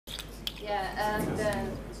Yeah, and the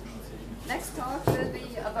next talk will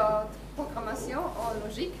be about Programmation or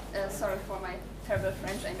Logique. Sorry for my terrible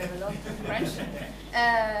French, I never learned French.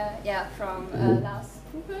 Yeah, from Lars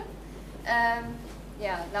Hupen.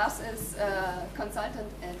 Yeah, Lars is a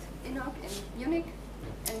consultant at Innoc in Munich.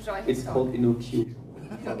 Enjoy his It's talk. called InnoQ.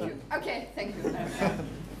 InnoQ. Okay, thank you.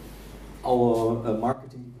 Our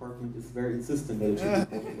marketing department is very insistent that it should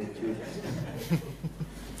be called InnoQ.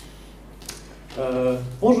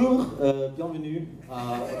 Bonjour, bienvenue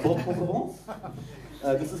à votre conférence.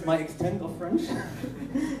 This is my extent of French.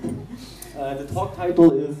 The talk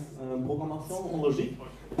title is Programmation en Logique,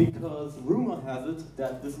 because rumor has it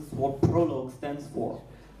that this is what Prolog stands for.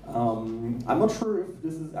 I'm not sure if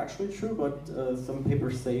this is actually true, but some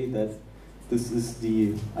papers say that this is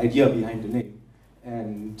the idea behind the name.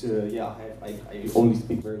 And yeah, I only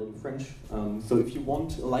speak very little French. So if you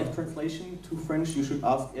want a live translation to French, you should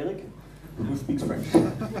ask Eric, who speaks French.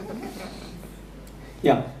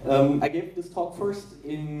 Yeah, I gave this talk first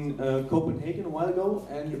in Copenhagen a while ago,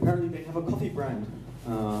 and apparently they have a coffee brand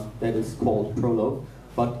that is called Prolog.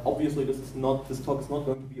 But obviously this talk is not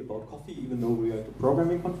going to be about coffee, even though we are at a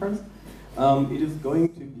programming conference. It is going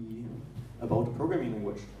to be about a programming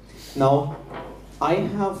language. Now, I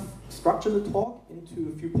have structured the talk into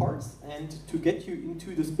a few parts, and to get you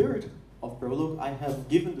into the spirit of Prolog, I have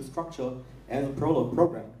given the structure as a Prolog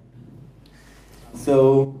program.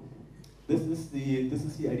 So this is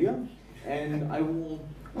the idea, and I will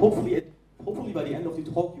hopefully by the end of the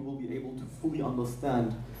talk you will be able to fully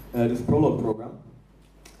understand this Prolog program.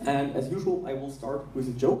 And as usual, I will start with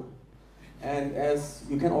a joke. And as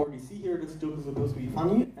you can already see here, this joke is supposed to be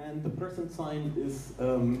funny, and the percent sign is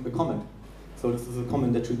a comment. So this is a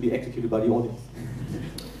comment that should be executed by the audience.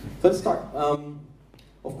 So let's start.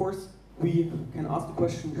 Of course, we can ask the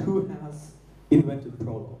question, who has invented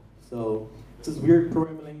Prolog? So it's this weird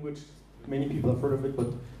programming language. Many people have heard of it,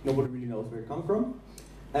 but nobody really knows where it comes from.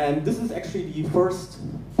 And this is actually the first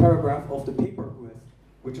paragraph of the paper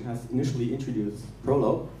which has initially introduced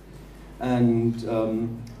Prolog. And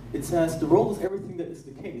it says, the world is everything that is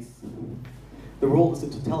the case. The world is the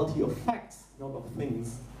totality of facts, not of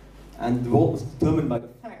things. And the world is determined by the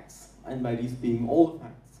facts, and by these being all the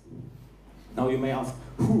facts. Now you may ask,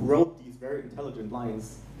 who wrote these very intelligent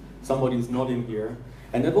lines? Somebody is nodding here.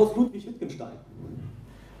 And that was Logique Wittgenstein.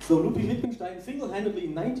 So Logique Wittgenstein single-handedly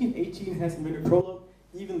in 1918 has invented Prolog,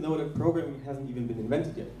 even though that programming hasn't even been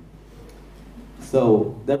invented yet.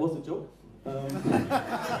 So that was a joke.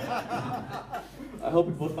 I hope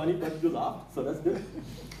it was funny, but you laughed, so that's good.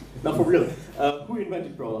 Now for real, who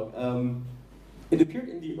invented Prolog? It appeared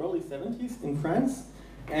in the early 70s in France,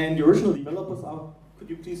 and the original developers are, could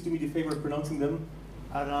you please do me the favor of pronouncing them?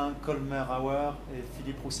 Alain Colmer-Hauer and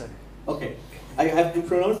Philippe Roussel. Okay, I have been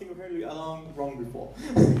pronouncing apparently Alain wrong before.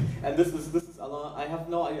 And this is Alain. I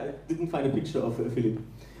didn't find a picture of Philippe.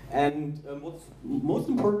 And what's most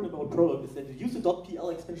important about Prolog is that it used a .pl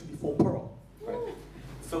extension before Perl. Right?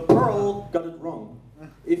 So Perl got it wrong.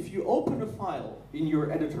 If you open a file in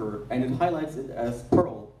your editor and it highlights it as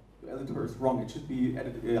Perl, the editor is wrong. It should be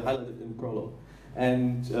highlighted in Prolog.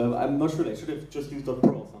 And I'm not sure, they should have just used .perl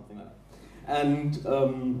or something like that.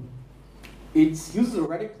 And it uses a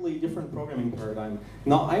radically different programming paradigm.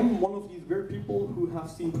 Now, I'm one of these weird people who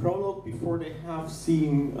have seen Prolog before they have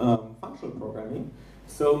seen functional programming.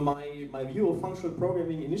 So my view of functional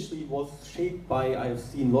programming initially was shaped by, I have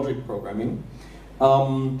seen logic programming.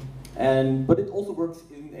 But it also works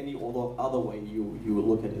in any other way you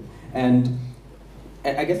look at it. And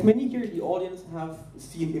I guess many here in the audience have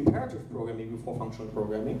seen imperative programming before functional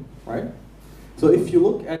programming, right? So if you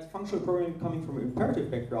look at functional programming coming from an imperative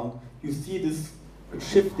background, you see this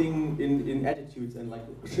shifting in attitudes and like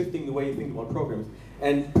shifting the way you think about programs.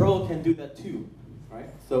 And Perl can do that too, right?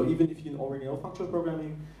 So even if you already know functional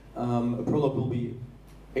programming, a Prolog will be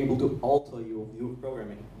able to alter your view of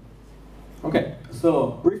programming. Okay,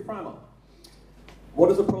 so brief primer. What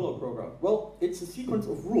is a Prolog program? Well, it's a sequence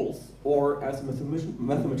of rules, or as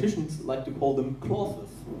mathematicians like to call them, clauses.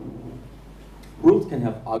 Rules can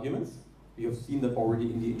have arguments. You have seen that already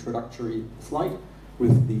in the introductory slide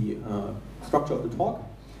with the structure of the talk.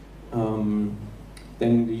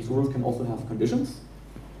 Then these rules can also have conditions.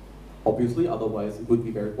 Obviously, otherwise it would be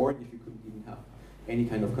very boring if you couldn't even have any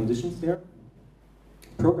kind of conditions there.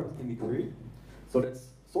 Programs can be queried. So that's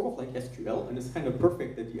sort of like SQL, and it's kind of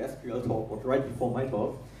perfect that the SQL talk was right before my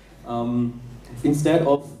talk. Instead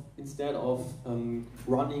of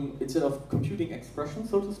computing expressions,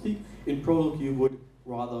 so to speak, in Prolog you would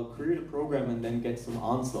rather create a program and then get some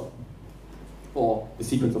answer, or a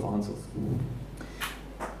sequence of answers.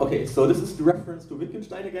 Okay, so this is the reference to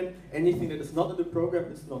Wittgenstein again. Anything that is not in the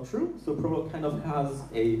program is not true. So Prolog kind of has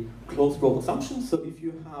a closed world assumption. So if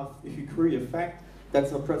you query a fact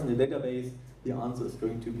that's not present in the database, the answer is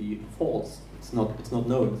going to be false. It's not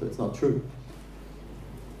known, so it's not true.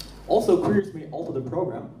 Also, queries may alter the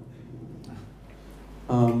program.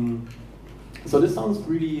 So this sounds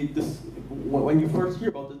really, when you first hear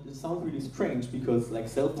about it, it sounds really strange because like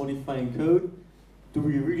self-modifying code, do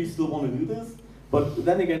we really still want to do this? But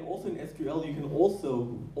then again, also in SQL, you can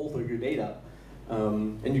also alter your data.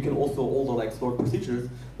 And you can also alter like stored procedures.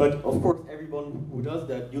 But of course, everyone who does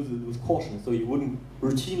that uses it with caution. So you wouldn't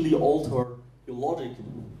routinely alter your logic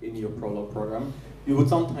in your Prolog program. You would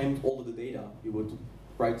sometimes alter the data. You would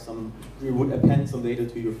append some data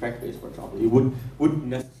to your fact base, for example. You wouldn't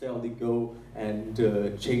necessarily go and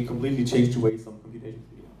completely change the way some computations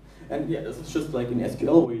do. And yeah, this is just like in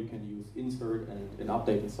SQL where you can use insert and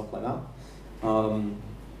update and stuff like that.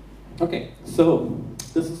 Okay, so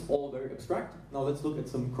this is all very abstract. Now let's look at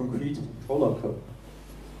some concrete Prolog code.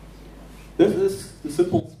 This is the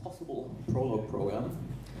simplest possible Prolog program.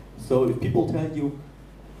 So if people tell you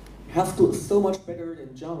Haskell is so much better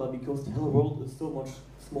than Java because the hello world is so much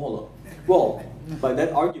smaller. Well, by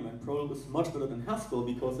that argument, Prolog is much better than Haskell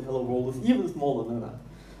because the hello world is even smaller than that.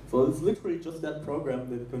 So it's literally just that program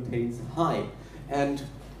that contains hi. And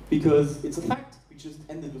because it's a fact, we just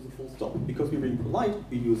end it with a full stop. Because we're being polite,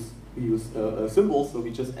 we use symbols, so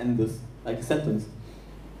we just end this like a sentence.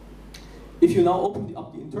 If you now open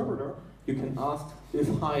up the interpreter, you can ask if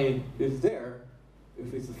hi is there,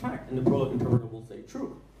 if it's a fact, and the Prolog interpreter will say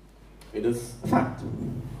true. It is a fact.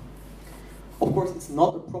 Of course, it's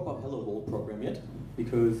not a proper hello world program yet,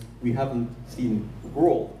 because we haven't seen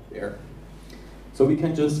world there. So we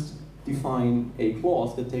can just define a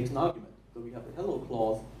clause that takes an argument. So we have a hello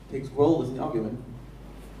clause, takes world as an argument.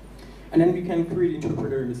 And then we can create an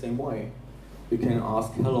interpreter in the same way. We can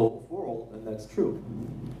ask hello of world, and that's true.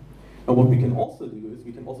 And what we can also do is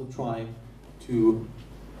we can also try to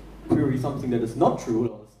query something that is not true,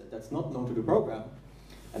 or that's not known to the program,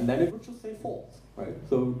 and then it would just say false, right?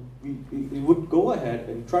 So we would go ahead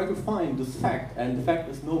and try to find this fact, and the fact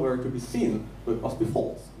is nowhere to be seen, but it must be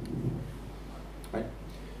false, right?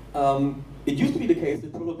 It used to be the case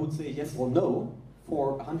that Prolog would say yes or no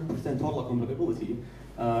for 100% toddler compatibility,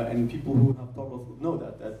 and people who have toddlers would know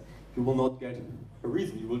that you will not get a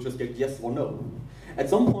reason, you will just get yes or no. At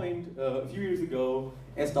some point, a few years ago,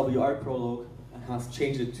 SWI Prolog has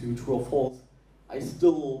changed it to true or false. I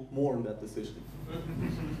still mourn that decision.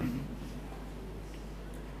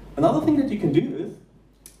 Another thing that you can do is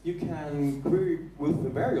you can query with a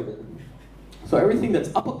variable. So everything that's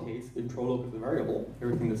uppercase in Prolog is a variable.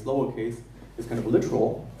 Everything that's lowercase is kind of a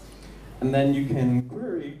literal. And then you can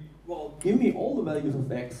query, well, give me all the values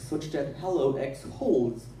of x such that hello x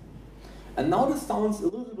holds. And now this sounds a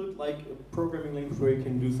little bit like a programming language where you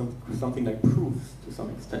can do something like proofs to some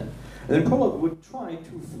extent. And then Prolog would try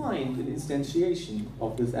to find an instantiation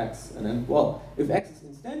of this x. And then, well, if x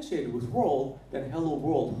is instantiated with world, then hello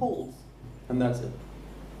world holds, and that's it.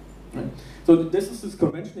 Right? So this is this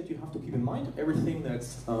convention that you have to keep in mind. Everything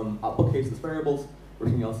that's uppercase is variables,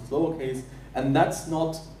 everything else is lowercase. And that's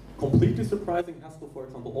not completely surprising. Haskell, for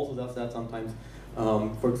example, also does that sometimes.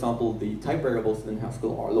 For example, the type variables in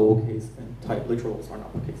Haskell are lowercase and type literals are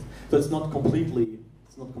uppercase. So it's not completely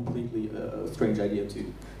a strange idea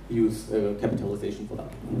to use capitalization for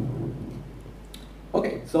that.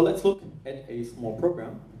 Okay, so let's look at a small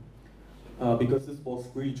program because this was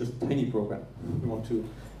really just a tiny program. We want to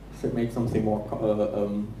make something more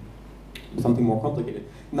complicated.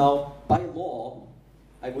 Now, by law,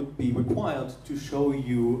 I would be required to show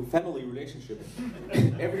you family relationships.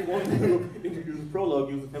 Everyone who introduces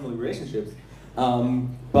Prolog uses family relationships.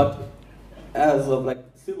 But as of like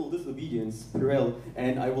civil disobedience prevail,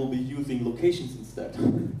 and I will be using locations instead.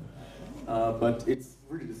 But it's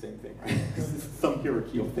really the same thing, right? It's some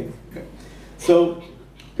hierarchy of things. Okay. So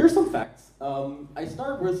here's some facts. I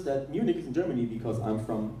start with that Munich is in Germany because I'm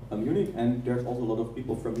from Munich, and there's also a lot of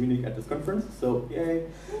people from Munich at this conference, so yay.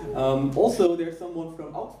 Also, there's someone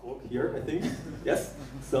from Augsburg here, I think. Yes,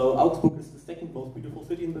 so Augsburg is the second most beautiful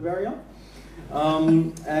city in Bavaria.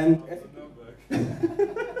 And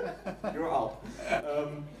you're out.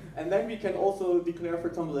 And then we can also declare, for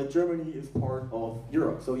example, that Germany is part of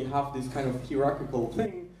Europe. So you have this kind of hierarchical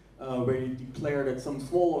thing where you declare that some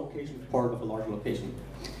small location is part of a larger location.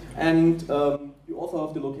 And you also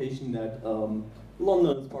have the location that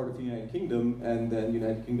London is part of the United Kingdom, and then the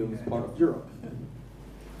United Kingdom is part of Europe.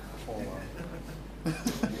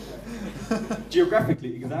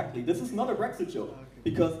 Geographically, exactly. This is not a Brexit joke,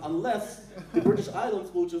 because unless the British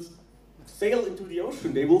Islands will just sail into the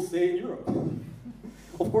ocean, they will stay in Europe.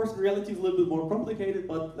 Of course, the reality is a little bit more complicated,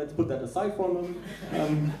 but let's put that aside for a moment.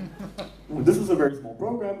 This is a very small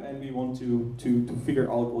program, and we want to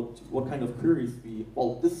figure out what kind of queries we...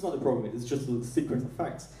 Well, this is not a program, it's just a sequence of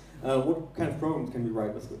facts. What kind of programs can we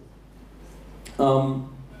write this with?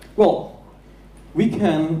 Well, we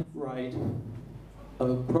can write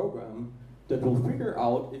a program that will figure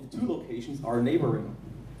out if two locations are neighboring.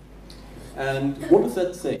 And what does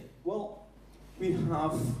that say? Well, we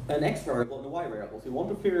have an x variable and a y variable. So we want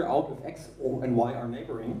to figure out if x and y are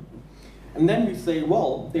neighboring. And then we say,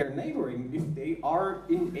 well, they're neighboring if they are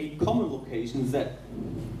in a common location z.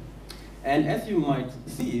 And as you might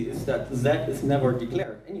see, is that z is never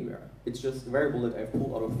declared anywhere. It's just a variable that I've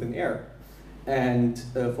pulled out of thin air. And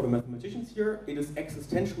for the mathematicians here, it is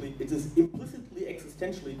implicitly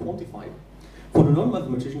existentially quantified. For the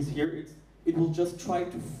non-mathematicians here, it will just try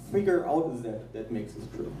to figure out a z that makes this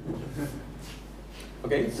true.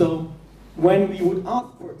 Okay, so when we would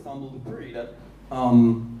ask, for example, the query that,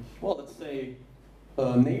 well, let's say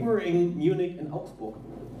neighboring Munich and Augsburg,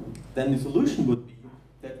 then the solution would be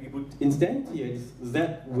that we would instantiate z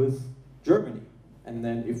with Germany. And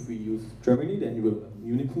then if we use Germany, then you will have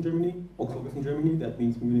Munich in Germany, Augsburg is in Germany. That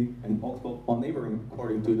means Munich and Augsburg are neighboring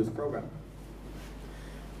according to this program.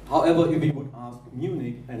 However, if we would ask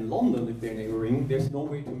Munich and London if they're neighboring, there's no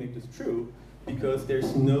way to make this true because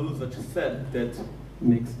there's no such set that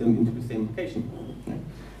makes them into the same location. Okay.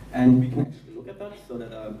 And we can actually look at that so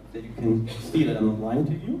that, that you can see that I'm not lying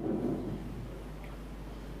to you.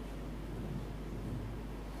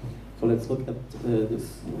 So let's look at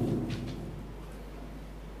this.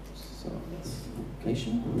 So that's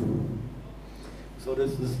location. So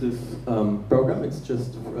this is this program. It's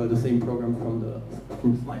just the same program from the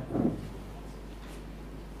slide.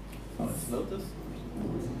 So let's load this.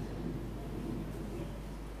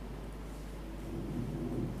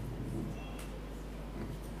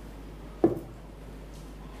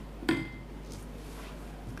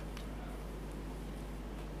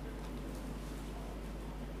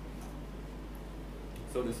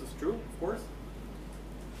 So this is true, of course.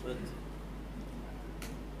 But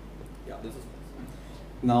yeah, this is.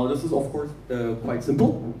 Now this is of course quite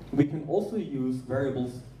simple. We can also use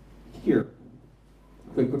variables here.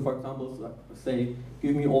 We could, for example, say,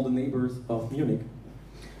 give me all the neighbors of Munich.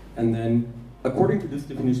 And then, according to this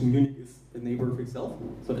definition, Munich is a neighbor of itself,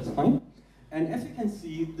 so that's fine. And as you can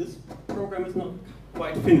see, this program is not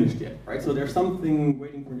quite finished yet, right? So there's something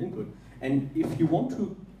waiting for an input. And if you want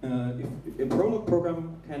to, if a Prolog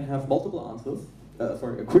program can have multiple answers, a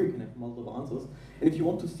query can have multiple answers, and if you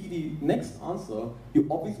want to see the next answer, you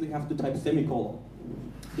obviously have to type semicolon.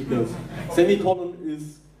 Because semicolon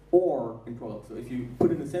is or in Prolog. So if you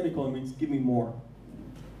put in a semicolon, it means give me more.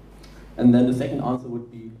 And then the second answer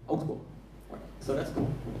would be Augsburg. Right. So that's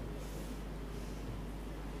cool.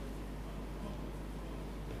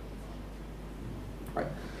 Right.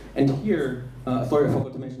 And here, sorry, I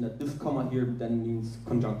forgot to mention that this comma here then means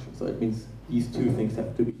conjunction. So it means these two things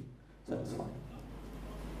have to be satisfied.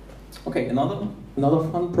 Okay, another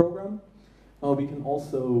fun program. We can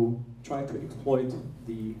also try to exploit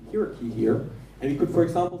the hierarchy here. And we could, for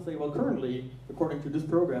example, say, well, currently, according to this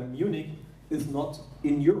program, Munich is not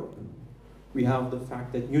in Europe. We have the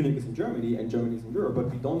fact that Munich is in Germany and Germany is in Europe, but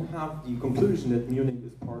we don't have the conclusion that Munich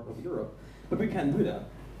is part of Europe. But we can do that.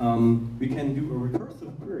 We can do a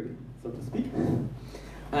recursive query, so to speak.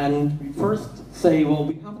 And we first say, well,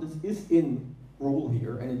 we have this is-in rule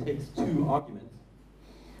here, and it takes two arguments.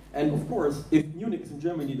 And of course, if Munich is in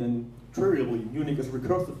Germany, then trivially, Munich is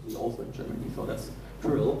recursively also in Germany, so that's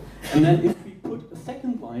trivial. And then if we put a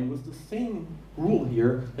second line with the same rule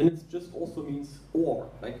here, then it just also means or.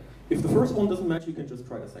 Like, if the first one doesn't match, you can just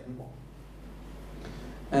try the second one.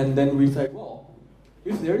 And then we say, well,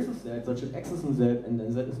 if there is a set such as x is in z and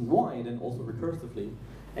then z is in y, then also recursively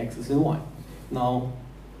x is in y. Now,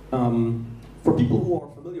 for people who are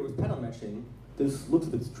familiar with pattern matching, this looks a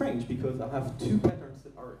bit strange because I have two patterns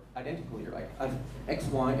that are identical here. Like I have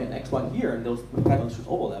xy and xy here, and those patterns should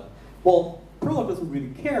overlap. Well, Prolog doesn't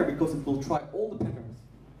really care because it will try all the patterns.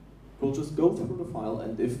 It will just go through the file,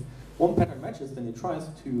 and if one pattern matches, then it tries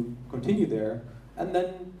to continue there, and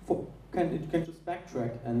then it can just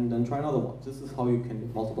backtrack and then try another one. This is how you can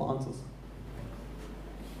get multiple answers.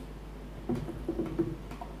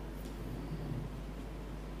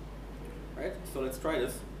 Right, so let's try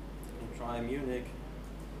this. We'll try Munich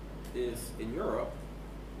is in Europe,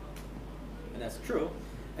 and that's true.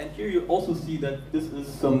 And here you also see that this is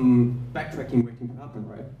some backtracking waiting to happen,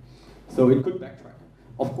 right? So it could backtrack.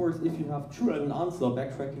 Of course, if you have true as an answer,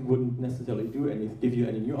 backtracking wouldn't necessarily give you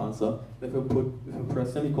any new answer. If I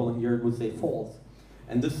press semicolon here, it would say false.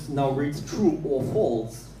 And this now reads true or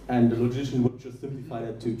false, and the logician would just simplify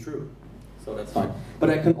that to true. So that's fine. But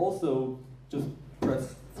I can also just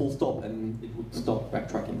press full stop and it would stop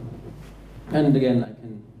backtracking. And again, I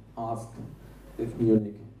can ask if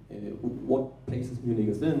Munich, what places Munich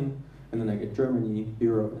is in, and then I get Germany,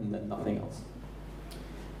 Europe, and then nothing else.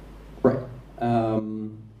 Right.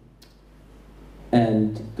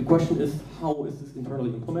 And the question is, how is this internally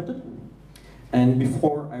implemented? And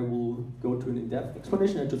before I will go to an in-depth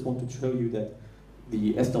explanation, I just want to show you that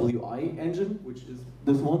the SWI engine, which is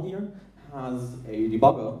this one here, has a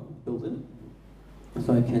debugger built in.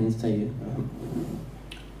 So I can say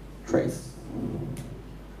trace.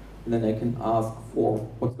 And then I can ask for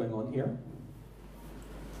what's going on here.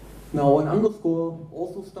 Now an underscore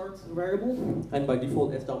also starts a variable, and by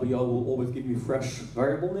default SWI will always give me fresh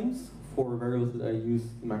variable names for variables that I use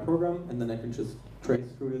in my program, and then I can just trace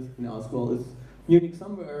through this and ask, well, is Munich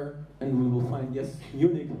somewhere? And we will find, yes,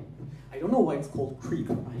 Munich. I don't know why it's called creep.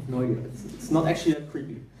 I have no idea. It's not actually that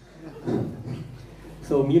creepy.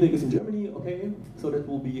 So Munich is in Germany, okay. So that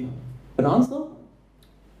will be an answer.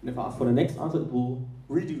 And if I ask for the next answer, it will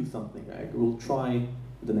redo something, right? It will try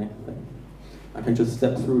the next thing. I can just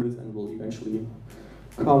step through this and we'll eventually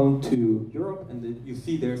come to Europe, and you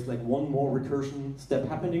see there's like one more recursion step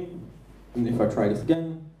happening. And if I try this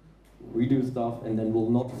again, redo stuff, and then we'll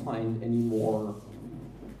not find any more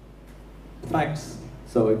facts,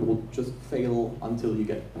 so it will just fail until you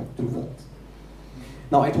get to false.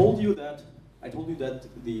 Now I told you that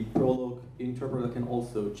the Prolog interpreter can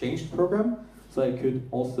also change the program, so I could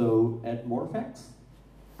also add more facts.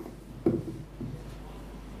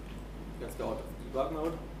 Let's go out of debug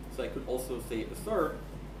mode. So I could also say assert,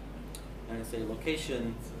 and I say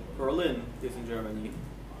location Berlin is in Germany,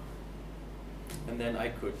 and then I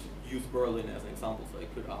could use Berlin as an example. So I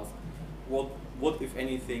could ask what if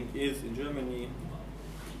anything is in Germany,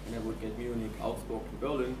 and I would get Munich, Augsburg, and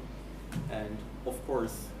Berlin. And of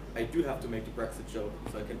course, I do have to make the Brexit joke,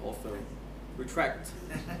 so I can also retract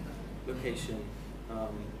location,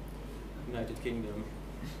 United Kingdom,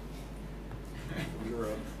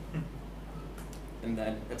 Europe, and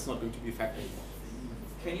then it's not going to be effective.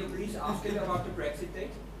 Can you please ask it about the Brexit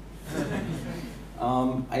date?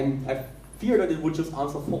 I fear that it would just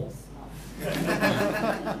answer false.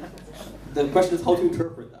 The question is how to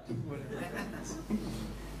interpret that.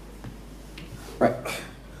 Right.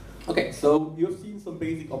 Okay, so you've seen some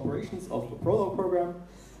basic operations of the Prolog program.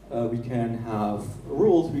 We can have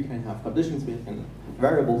rules, we can have conditions, we can have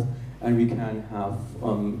variables, and we can have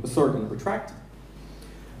assert and retract.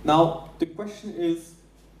 Now, the question is,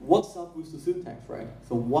 what's up with the syntax, right?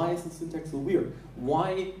 So why is the syntax so weird?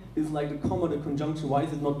 Why is like the comma, the conjunction, why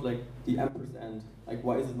is it not like the ampersand? Like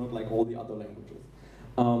why is it not like all the other languages?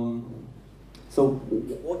 So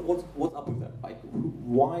what's up with that? Like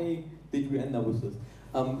why did we end up with this?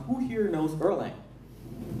 Who here knows Erlang?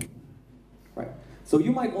 Right. So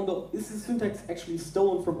you might wonder, is the syntax actually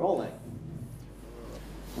stolen from Erlang?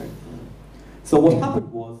 Right. So what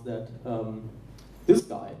happened was that this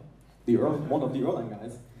guy, one of the Erlang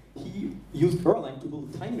guys, he used Erlang to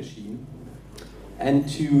build a time machine and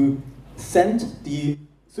to send the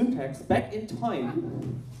syntax back in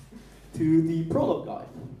time to the Prolog guy.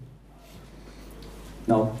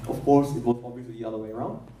 Now, of course, it was obviously the other way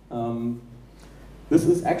around. This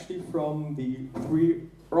is actually from the 3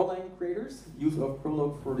 Erlang creators. Use of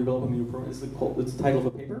Prolog for developing new programs. It's the title of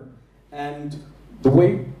a paper. And the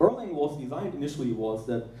way Erlang was designed initially was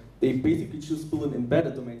that they basically just built an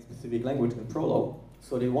embedded domain-specific language in Prolog.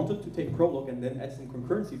 So they wanted to take Prolog and then add some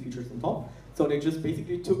concurrency features on top. So they just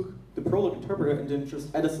basically took the Prolog interpreter and then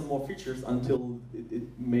just added some more features until it did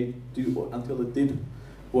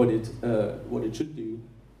what it should do,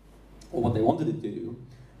 or what they wanted it to do.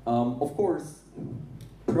 Of course,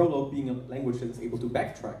 Prolog being a language that is able to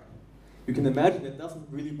backtrack, you can imagine it doesn't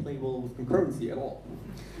really play well with concurrency at all.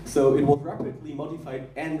 So it was rapidly modified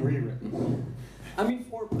and rewritten. I mean,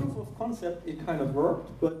 for proof of concept, it kind of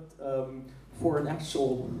worked, but for an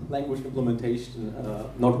actual language implementation,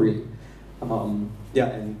 not really.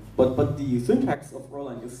 But the syntax of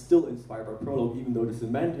Erlang is still inspired by Prolog, even though the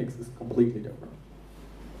semantics is completely different.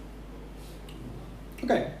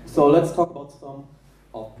 Okay, so let's talk about some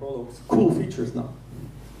of Prolog's cool features now.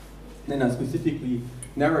 Then I specifically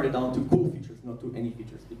narrowed it down to cool features, not to any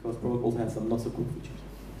features, because Prolog also has some not so cool features.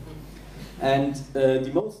 And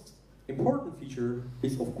the most important feature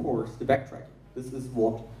is, of course, the backtracking. This is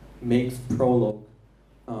what makes Prolog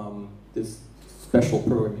this special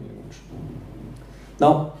programming language.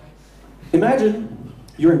 Now, imagine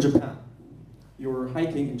you're in Japan. You're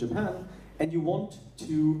hiking in Japan, and you want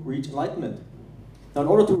to reach enlightenment. Now, in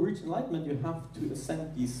order to reach enlightenment, you have to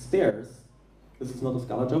ascend these stairs. This is not a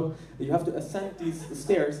Scala joke. You have to ascend these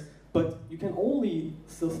stairs, but you can only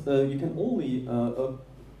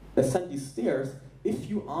ascend these stairs if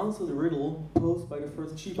you answer the riddle posed by the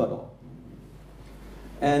first Chiba dog.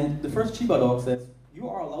 And the first Chiba dog says, you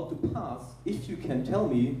are allowed to pass if you can tell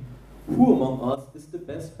me who among us is the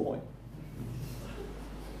best boy.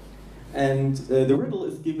 And the riddle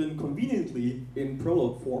is given conveniently in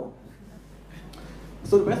Prolog form.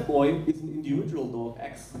 So the best boy is an individual dog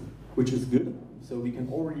X, which is good. So we can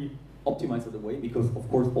already optimize it away because, of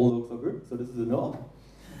course, all dogs are good. So this is a no.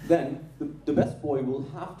 Then the best boy will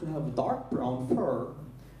have to have dark brown fur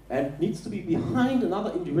and needs to be behind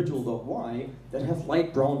another individual dog Y that has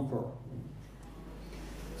light brown fur.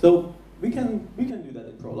 So we can do that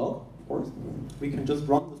in Prolog, of course. We can just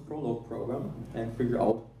run this Prolog program and figure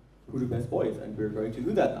out who the best boy is, and we're going to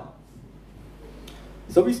do that now.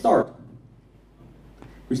 So we start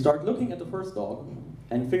looking at the first dog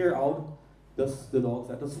and figure out, does the dog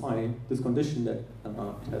satisfy this condition that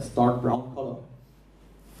has dark brown color?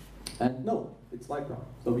 And no, it's light brown.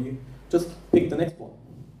 So we just pick the next one.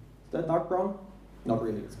 Is that dark brown? Not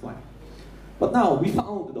really, it's black. But now we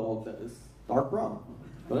found the dog that is dark brown.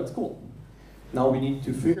 So that's cool. Now we need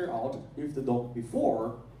to figure out if the dog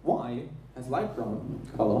before Y has light brown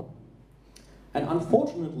color. And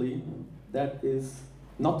unfortunately, that is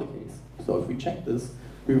not the case. So if we check this,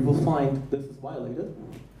 we will find this is violated.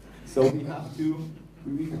 So we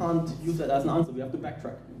can't use that as an answer, we have to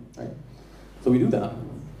backtrack, right? So we do that.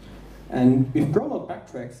 And if Prolog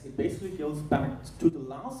backtracks, it basically goes back to the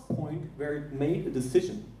last point where it made a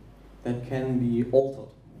decision that can be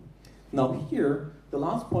altered. Now here, the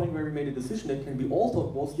last point where we made a decision that can be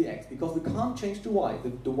altered was the X, because we can't change the Y.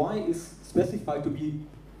 The Y is specified to be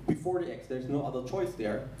before the X, there's no other choice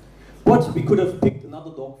there. But we could have picked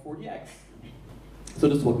another dog for the X. So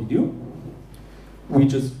this is what we do. We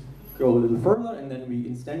just go a little further and then we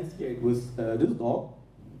instantiate with this dog.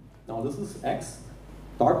 Now this is X,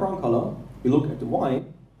 dark brown color. We look at the Y,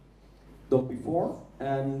 dog before,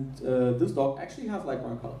 and this dog actually has light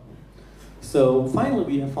brown color. So finally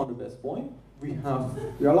we have found the best boy. We are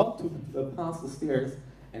allowed to pass the stairs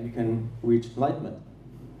and we can reach enlightenment.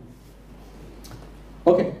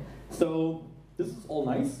 Okay, so this is all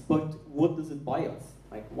nice, but what does it buy us?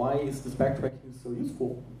 Like, why is this backtracking so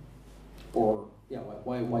useful? Or, yeah,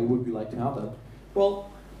 why would we like to have that? Well,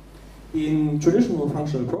 in traditional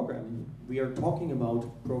functional programming, we are talking about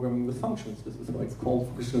programming with functions. This is why it's called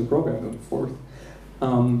functional programming, of course.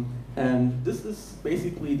 And this is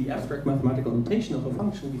basically the abstract mathematical notation of a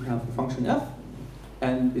function. We have a function f,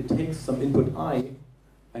 and it takes some input I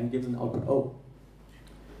and gives an output O.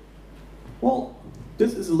 Well,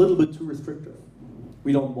 this is a little bit too restrictive.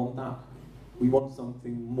 We don't want that. We want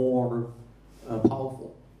something more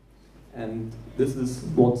powerful. And this is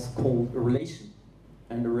what's called a relation.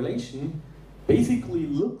 And a relation basically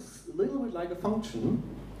looks a little bit like a function,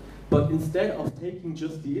 but instead of taking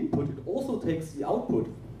just the input, it also takes the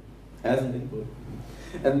output as an input,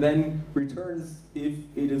 and then returns if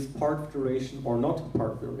it is part of the relation or not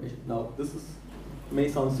part of the relation. Now, this may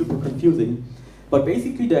sound super confusing, but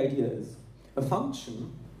basically the idea is, a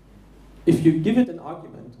function, if you give it an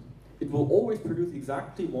argument, it will always produce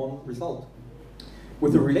exactly one result.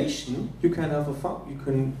 With a relation, you can have you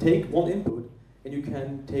can take one input and you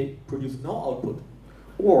can produce no output,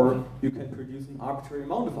 or you can produce an arbitrary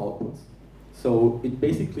amount of outputs. So it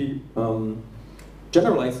basically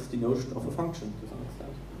generalizes the notion of a function to some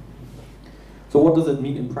extent. So what does it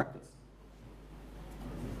mean in practice?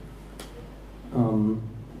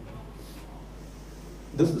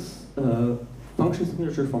 This is a function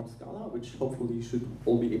signature from Scala, which hopefully you should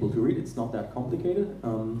all be able to read. It's not that complicated.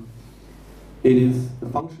 It is a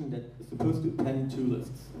function that is supposed to append two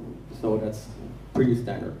lists. So that's pretty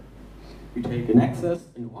standard. We take an access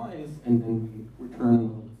and Y's, and then we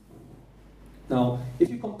return. Now, if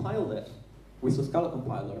you compile that with the Scala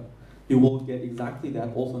compiler, you will get exactly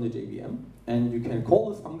that also in the JVM, and you can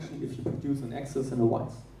call this function if you produce an access and a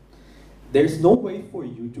Y's. There's no way for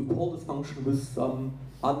you to call this function with some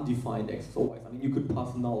undefined X or Y. I mean, you could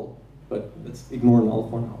pass null, but let's ignore null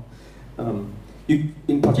for now.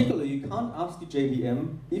 In particular, you can't ask the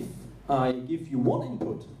JVM, if I give you one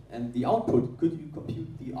input and the output, could you compute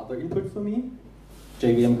the other input for me?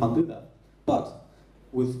 JVM can't do that. But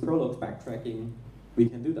with Prolog backtracking, we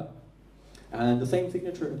can do that. And the same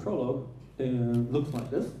signature in Prolog looks like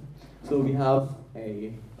this. So we have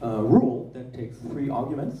a rule that takes 3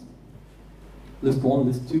 arguments, list 1,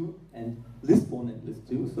 list 2, and list 1 and list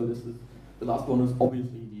 2. So this is the last one is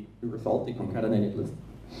obviously the result, the concatenated list.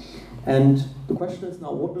 And the question is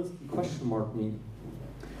now, what does the question mark mean?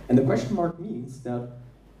 And the question mark means that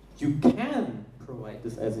you can provide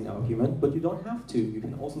this as an argument, but you don't have to. You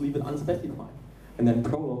can also leave it unspecified. And then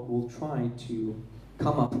Prolog will try to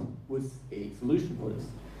come up with a solution for this.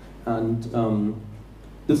 And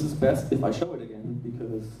this is best if I show it again,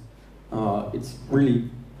 because it's really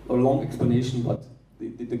a long explanation, but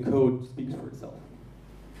the code speaks for itself.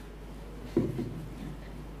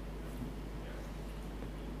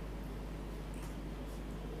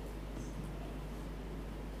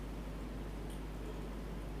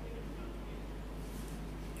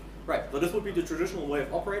 Right, so this would be the traditional way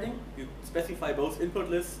of operating. You specify both input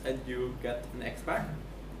lists and you get an X back.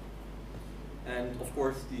 And of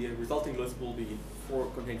course, the resulting list will be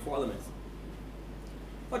contain 4 elements.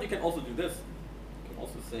 But you can also do this. You can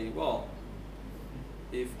also say, well,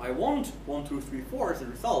 if I want 1, 2, 3, 4 as a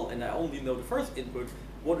result, and I only know the first input,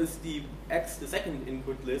 what is the X, the second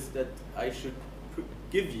input list that I should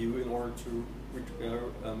give you in order to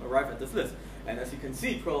arrive at this list? And as you can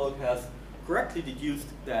see, Prolog has correctly deduced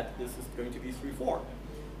that this is going to be 3, 4.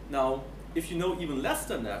 Now, if you know even less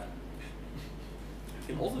than that,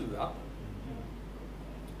 you can also do that.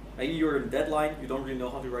 Maybe you're in a deadline, you don't really know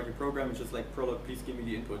how to write your program, it's just like, Prolog, please give me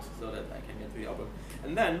the inputs so that I can get to the output.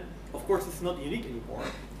 And then, of course, it's not unique anymore.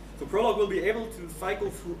 So Prolog will be able to cycle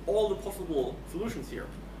through all the possible solutions here.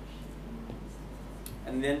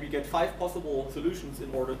 And then we get 5 possible solutions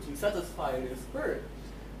in order to satisfy this query.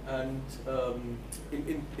 And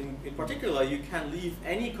in particular, you can leave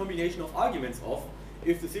any combination of arguments off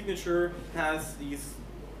if the signature has these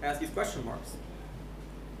question marks.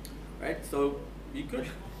 Right? So you could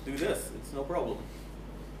do this, it's no problem.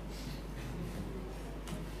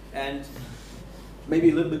 And maybe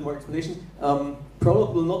a little bit more explanation.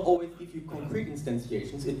 Prolog will not always give you concrete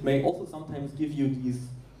instantiations. It may also sometimes give you these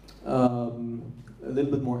a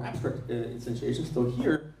little bit more abstract instantiations. So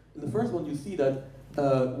here, in the first one, you see that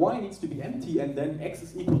y needs to be empty and then x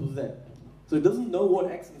is equal to z. So it doesn't know what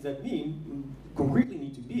x and z mean, concretely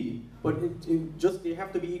need to be, but they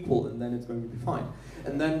have to be equal and then it's going to be fine.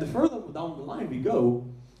 And then the further down the line we go,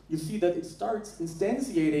 you see that it starts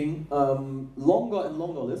instantiating longer and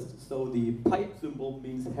longer lists. So the pipe symbol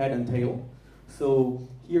means head and tail. So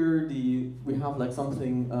here we have like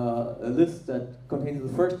something, a list that contains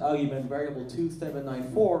the first argument, variable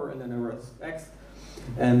 2794, and then a rest x.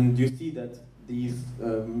 And you see that these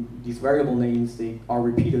variable names, they are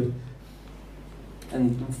repeated.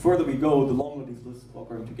 And the further we go, the longer these lists are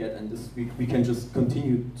going to get, and this we can just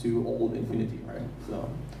continue to all infinity, right? So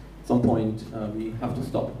at some point we have to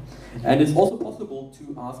stop. And it's also possible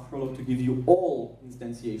to ask Prolog to give you all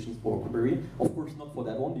instantiations for a query. Of course, not for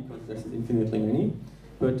that one because there's infinitely many,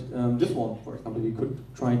 but this one, for example, you could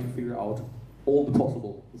try to figure out all the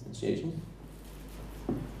possible instantiations.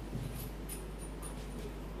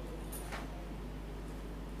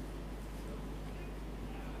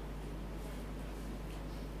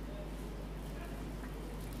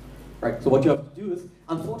 Right, so what you have to do is,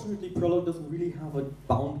 unfortunately, Prolog doesn't really have a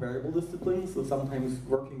bound variable discipline, so sometimes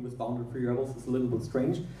working with bounded variables is a little bit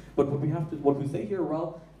strange. But what we say here,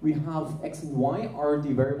 well, we have x and y are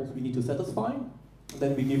the variables we need to satisfy.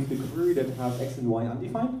 Then we give the query that has x and y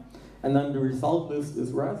undefined, and then the result list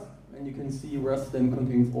is res, and you can see res then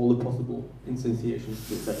contains all the possible instantiations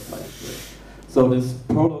to satisfy this. So this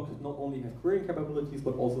Prolog not only has querying capabilities,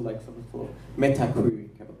 but also like some sort of meta-querying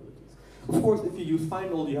capabilities. Of course, if you use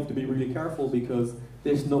final, you have to be really careful because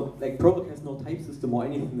there's no, like Prolog has no type system or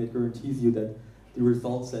anything that guarantees you that the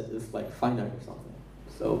result set is like finite or something.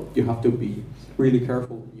 So you have to be really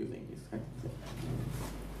careful when using these kinds of things.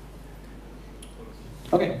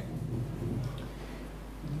 Okay.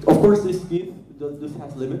 Of course, this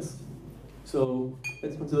has limits. So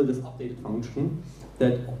let's consider this updated function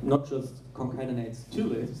that not just concatenates 2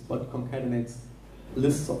 lists, but concatenates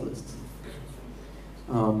lists of lists.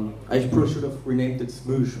 I probably should have renamed it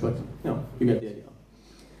smoosh, but you get the idea.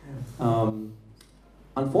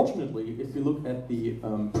 Unfortunately, if you look at the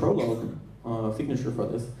Prolog signature for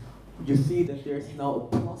this, you see that there's now a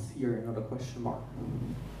plus here and not a question mark.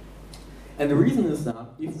 And the reason is that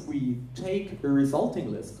if we take a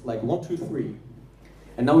resulting list, like 1, 2, 3,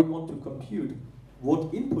 and now we want to compute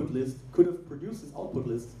what input list could have produced this output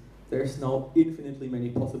list, there's now infinitely many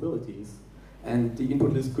possibilities. And the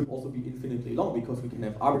input list could also be infinitely long because we can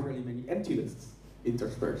have arbitrarily many empty lists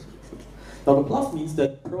interspersed. Now the plus means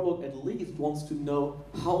that Prolog at least wants to know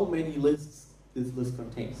how many lists this list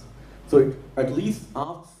contains. So it at least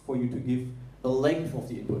asks for you to give the length of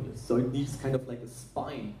the input list. So it needs kind of like a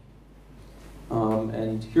spine.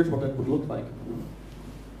 And here's what that would look like.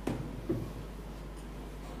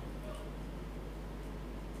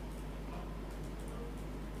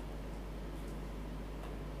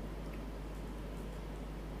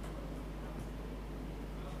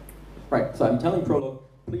 So I'm telling Prolog,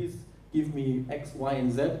 please give me x, y,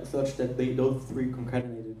 and z such that those three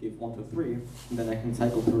concatenated give 1, 2, 3, and then I can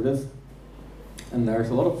cycle through this. And there's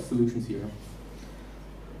a lot of solutions here.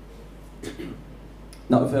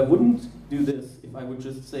 Now, if I wouldn't do this, if I would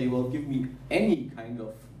just say, well, give me any kind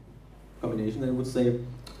of combination, then it would say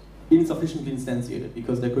insufficiently instantiated,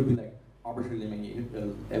 because there could be like arbitrarily many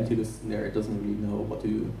empty lists in there. It doesn't really know what to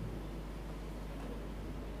do.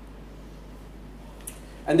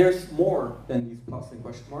 And there's more than these plus and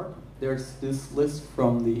question mark. There's this list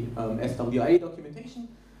from the SWA documentation,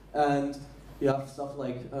 and you have stuff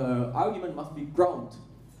like argument must be ground,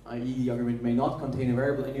 i.e. the argument may not contain a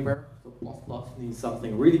variable anywhere. So plus plus needs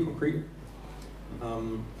something really concrete.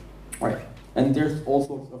 Right. And there's all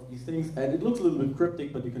sorts of these things, and it looks a little bit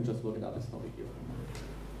cryptic, but you can just look it up. It's no big deal.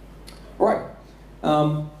 All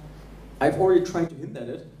right. I've already tried to hint at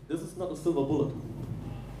it. This is not a silver bullet.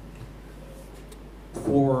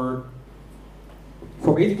 For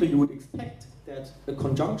basically, you would expect that a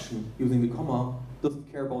conjunction using the comma doesn't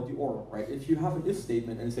care about the or, right? If you have an if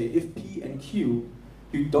statement and say if P and Q,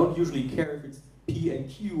 you don't usually care if it's P and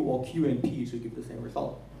Q or Q and P should give the same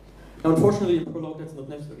result. Now, unfortunately, in Prolog, that's not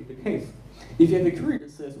necessarily the case. If you have a query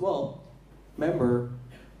that says, well, member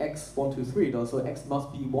x1, 2, 3 does, so x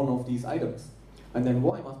must be one of these items, and then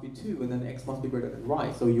y must be 2, and then x must be greater than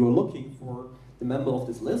y. So you're looking for the member of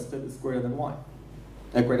this list that is greater than y.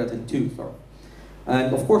 Greater than 2, sorry.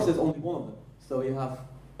 And of course, there's only one of them. So you have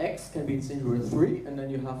x can be in singular 3, and then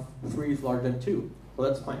you have 3 is larger than 2. So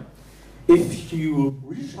that's fine. If you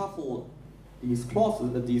reshuffle these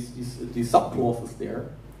clauses, these subclauses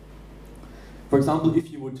there, for example,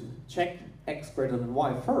 if you would check x greater than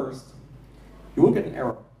y first, you will get an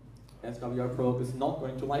error. SWI Prolog is not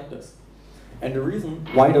going to like this. And the reason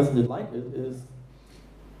why doesn't it like it is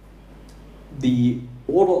the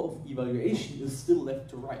order of evaluation is still left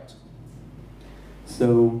to right.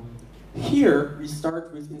 So here we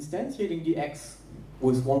start with instantiating the x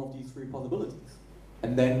with one of these three possibilities.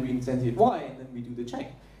 And then we instantiate y, and then we do the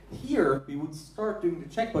check. Here we would start doing the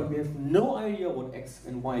check, but we have no idea what x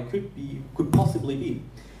and y could possibly be.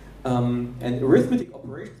 And arithmetic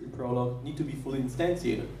operations in Prolog need to be fully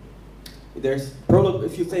instantiated. There's Prolog,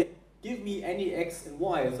 if you say, give me any x and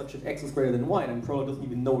y such that x is greater than y, and Prolog doesn't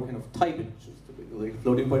even know what kind of type it is. Just like a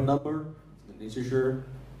floating point number, an integer,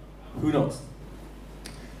 who knows.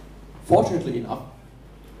 Fortunately enough,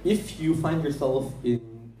 if you find yourself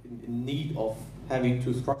in need of having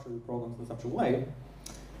to structure the programs in such a way,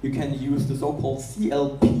 you can use the so-called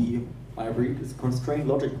CLP library. It's constrained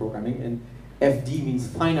logic programming, and FD means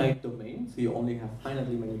finite domain, so you only have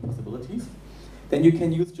finitely many possibilities. Then you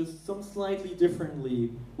can use just some slightly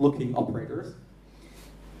differently looking operators.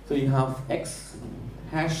 So you have x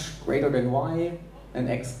hash greater than y and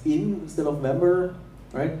x in instead of member,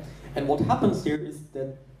 right? And what happens here is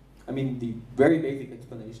that, I mean, the very basic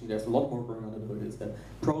explanation, there's a lot more going on about it, is that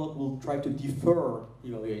Prolog will try to defer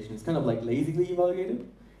evaluation. It's kind of like lazily evaluated.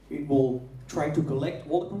 It will try to collect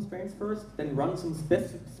all the constraints first, then run some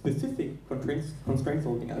specific constraint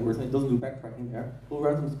solving algorithm. It doesn't do backtracking there. It will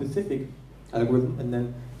run some specific algorithm and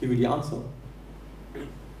then give you the answer.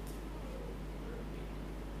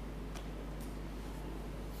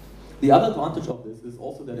 The other advantage of this is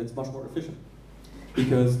also that it's much more efficient,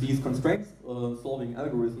 because these constraints solving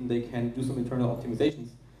algorithm, they can do some internal optimizations.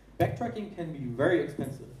 Backtracking can be very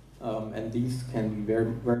expensive, and these can be very,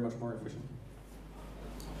 very much more efficient.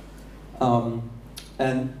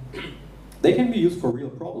 And they can be used for real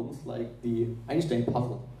problems, like the Einstein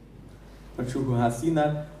puzzle. I'm not sure who has seen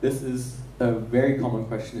that. This is a very common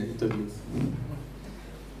question in interviews.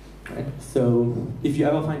 Right? So if you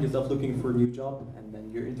ever find yourself looking for a new job, and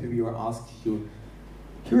then your interviewer asks you,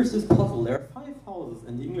 here's this puzzle, there are 5 houses,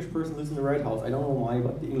 and the English person lives in the right house. I don't know why,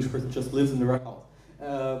 but the English person just lives in the right house.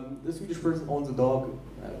 The Swedish person owns a dog,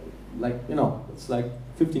 like, you know, it's like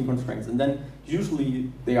 15 constraints. And then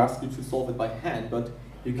usually they ask you to solve it by hand, but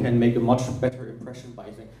you can make a much better impression by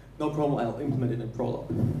saying, no problem, I'll implement it in Prolog.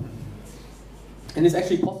 And it's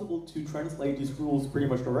actually possible to translate these rules pretty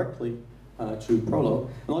much directly to Prolog.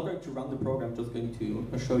 I'm not going to run the program, I'm just going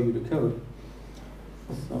to show you the code.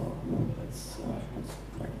 So let's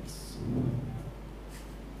try this.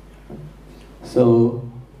 So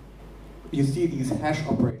you see these hash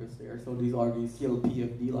operators there. So these are the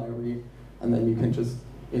CLPFD library, and then you can just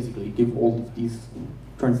basically give all of these,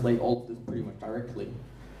 translate all of this pretty much directly.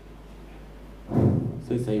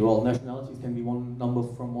 So you say, well, nationalities can be one number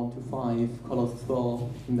from 1 to 5, colors as well,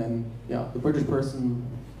 and then, yeah, the British person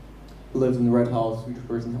lives in the red house, Swedish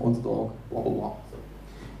person owns a dog, blah, blah, blah.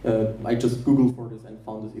 So, I just Googled for this and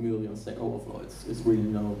found this immediately on Stack Overflow. It's really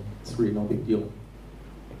no big deal.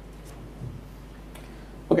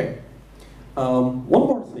 Okay, one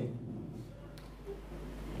more thing.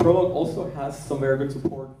 Prolog also has some very good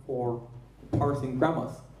support for parsing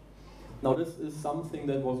grammars. Now this is something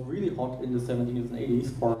that was really hot in the 70s and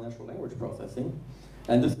 80s for natural language processing.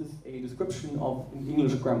 And this is a description of an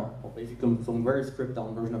English grammar, or basically some very stripped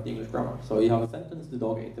down version of the English grammar. So you have a sentence, the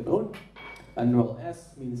dog ate the bone, and well,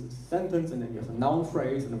 S means it's a sentence, and then you have a noun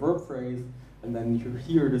phrase and a verb phrase, and then you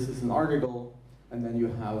here, this is an article, and then you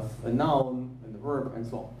have a noun and a verb, and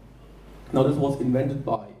so on. Now this was invented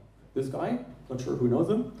by this guy, not sure who knows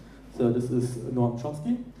him. So this is Noam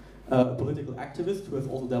Chomsky, a political activist who has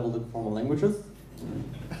also dabbled in formal languages.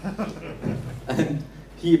 And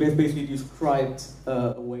he has basically described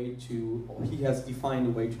he has defined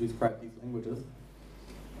a way to describe these languages.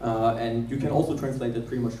 And you can also translate it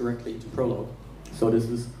pretty much directly to Prolog. So this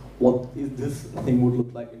is what this thing would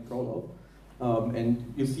look like in Prolog.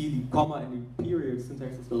 And you see the comma and the period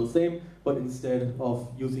syntax is still the same, but instead of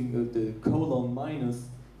using the colon minus,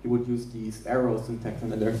 you would use these arrow syntax,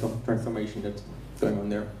 and then there's some transformation that's going on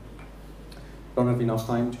there. Don't have enough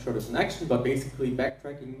time to show this in action, but basically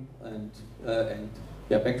backtracking and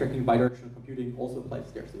backtracking bidirectional computing also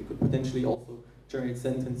applies there. So you could potentially also generate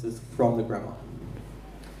sentences from the grammar.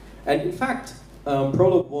 And in fact,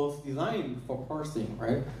 Prolog was designed for parsing,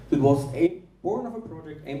 right? It was born of a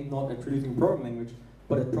project aimed not at producing a programming language,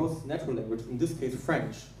 but at processing natural language, in this case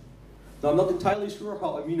French. Now I'm not entirely sure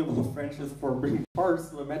how amenable French is for being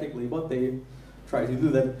parsed grammatically, but they tried to do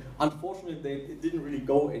that. Unfortunately, it didn't really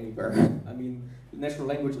go anywhere. I mean, natural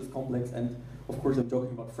language is complex, and of course I'm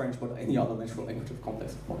joking about French, but any other natural language is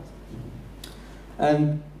complex, of course.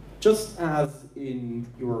 And just as in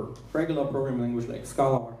your regular programming language like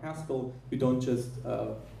Scala or Haskell, you don't just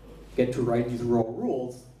get to write these raw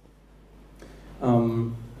rules.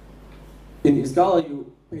 In Scala,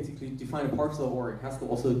 you basically define a parser, or in Haskell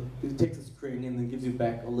also, it takes a string and then gives you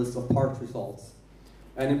back a list of parse results.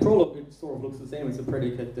 And in Prolog, it sort of looks the same. It's a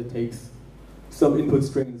predicate that takes some input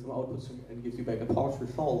string and some output string and gives you back a parse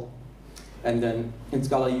result. And then in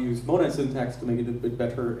Scala, you use monad syntax to make it a bit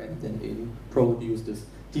better, and then in Prolog, you use this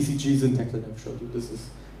DCG syntax that I've showed you. This is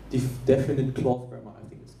definite clause grammar, I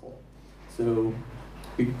think it's called. So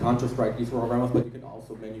you can't just write these raw grammars, but you can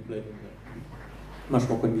also manipulate in a much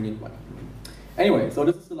more convenient way. Anyway, so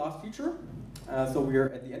this is the last feature. So we are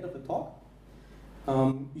at the end of the talk.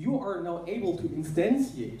 You are now able to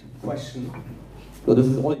instantiate question. So this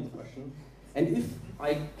is audience question. And if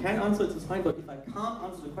I can answer it, it's fine, but if I can't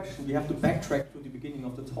answer the question, we have to backtrack to the beginning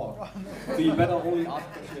of the talk. So you better only ask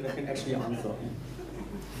questions that I can actually answer.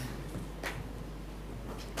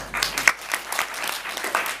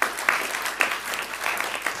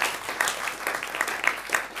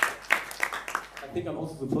 I think I'm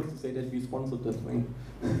also supposed to say that we sponsored this thing.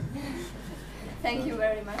 Thank you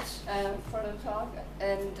very much for the talk,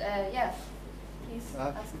 and yeah, please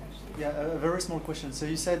ask questions. Yeah, a very small question. So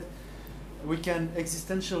you said we can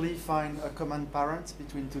existentially find a common parent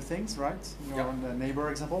between two things, right? On the neighbor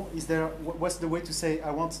example. Is there, what's the way to say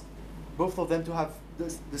I want both of them to have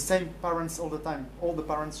the same parents all the time? All the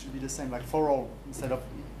parents should be the same, like for all, instead of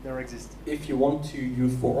there exist. If you want to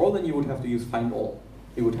use for all, then you would have to use find all.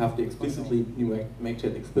 You would have to explicitly make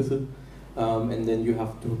it explicit, and then you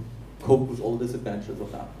have to cope with all the disadvantages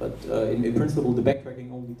of that. But in principle, the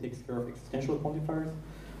backtracking only takes care of existential quantifiers.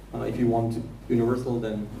 If you want universal,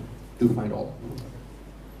 then do find all.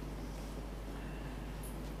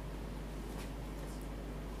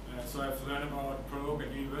 So I've learned about Prolog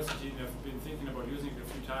at university, and I've been thinking about using it a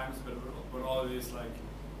few times, but all this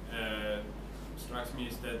strikes me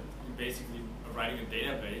is that you basically are writing a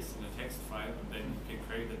database in a text file, and then you can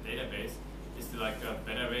query the database. Is there like a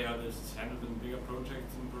better way how this is handled in bigger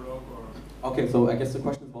projects in Prolog, or? Okay, so I guess the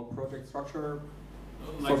question is about project structure.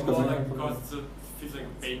 Like more like because it feels like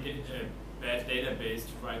a bad database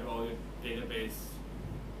to write all your database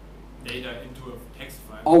data into a text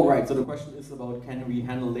file. Oh, right. So the question is about can we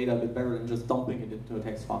handle data a bit better than just dumping it into a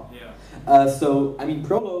text file? Yeah. So, I mean,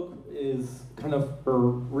 Prolog is kind of a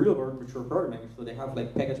real-world mature programming language, so they have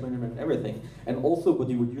like package management and everything. And also what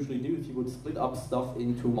you would usually do is you would split up stuff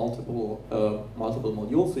into multiple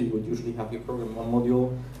modules. So you would usually have your program in one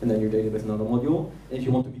module and then your database in another module. And if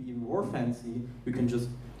you want to be even more fancy, you can just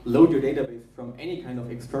load your database from any kind of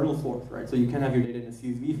external source, right? So you can have your data in a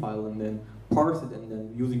CSV file and then parse it and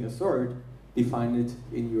then using assert, define it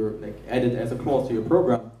in your, add it as a clause to your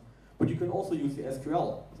program. But you can also use the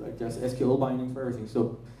SQL, like there's SQL bindings for everything.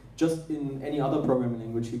 So just in any other programming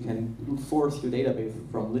language, you can source your database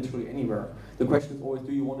from literally anywhere. The question is always,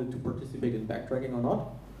 do you want it to participate in backtracking or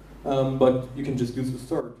not? But you can just use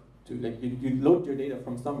assert to like you load your data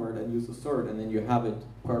from somewhere, then use assert, and then you have it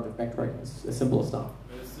part of backtracking. It's as simple as that.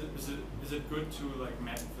 Is it good to like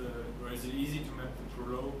map or is it easy to map the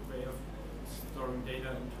Prolog way of storing data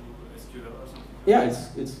into SQL or something? Yeah,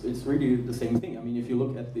 it's really the same thing. I mean, if you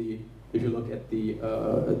look at the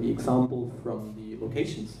example from the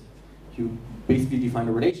locations, you basically define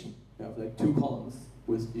a relation. You have like two columns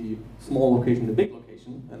with the small location, the big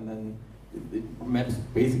location, and then it maps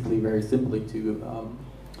basically very simply to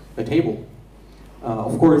a table.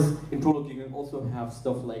 Of course, in Prolog you can also have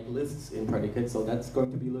stuff like lists in predicates, so that's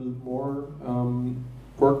going to be a little more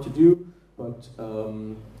work to do. But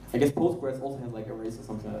I guess Postgres also has like arrays or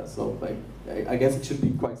something like that, so like I guess it should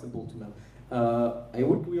be quite simple to map. I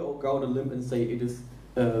would go on a limb and say it is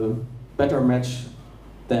a better match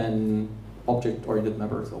than object-oriented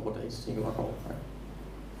mappers, or what I think about called. Right?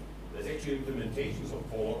 There's actually implementations of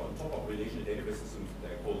Prolog on top of relational database systems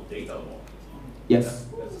that are called data log. Yes.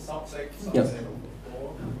 There's a subset Yes. of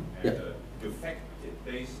Prolog, and your fact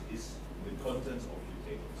base is the contents of your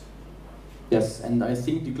tables. Yes, and I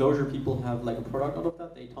think the Clojure people have like a product out of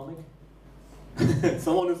that, Atomic.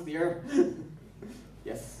 Someone is there.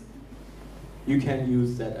 Yes. You can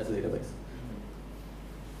use that as a database.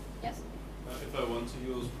 Yes. If I want to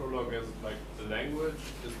use Prolog as like the language,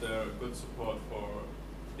 is there good support for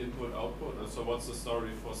input-output? And so what's the story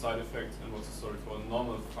for side effects and what's the story for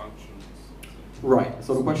normal functions? Right,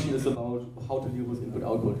 so the question is about how to deal with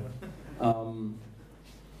input-output.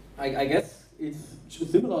 I guess it's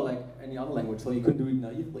similar like any other language, so you can do it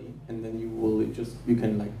naively, and then you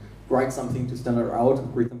can like write something to standard out,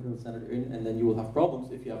 read something to standard in, and then you will have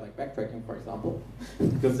problems if you have like backtracking, for example,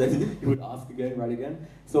 because then you would ask again, write again.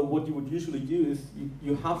 So what you would usually do is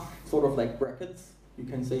you have sort of like brackets. You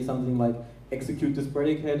can say something like execute this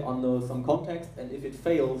predicate under some context, and if it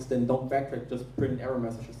fails, then don't backtrack, just print an error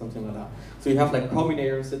message or something like that. So you have like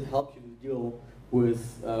combinators that help you to deal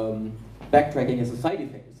with backtracking as a side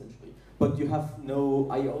effect, essentially. But you have no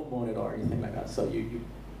I/O monitor or anything like that, so you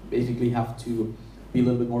basically have to be a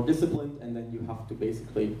little bit more disciplined, and then you have to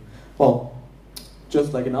basically, well,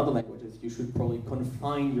 just like in other languages, you should probably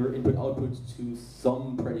confine your input-output to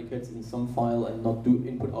some predicates in some file and not do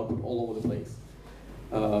input-output all over the place.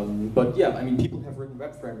 But yeah, I mean, people have written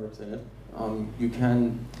web frameworks in it. You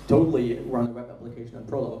can totally run a web application on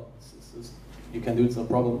Prolog. You can do it, it's no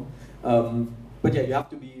problem. But yeah, you have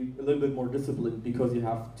to be a little bit more disciplined because you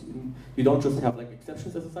don't just have like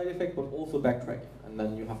exceptions as a side effect, but also backtracking. And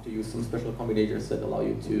then you have to use some special combinators that allow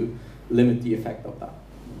you to limit the effect of that.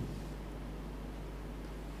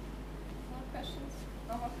 More questions?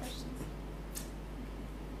 No more questions?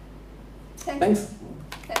 Thanks.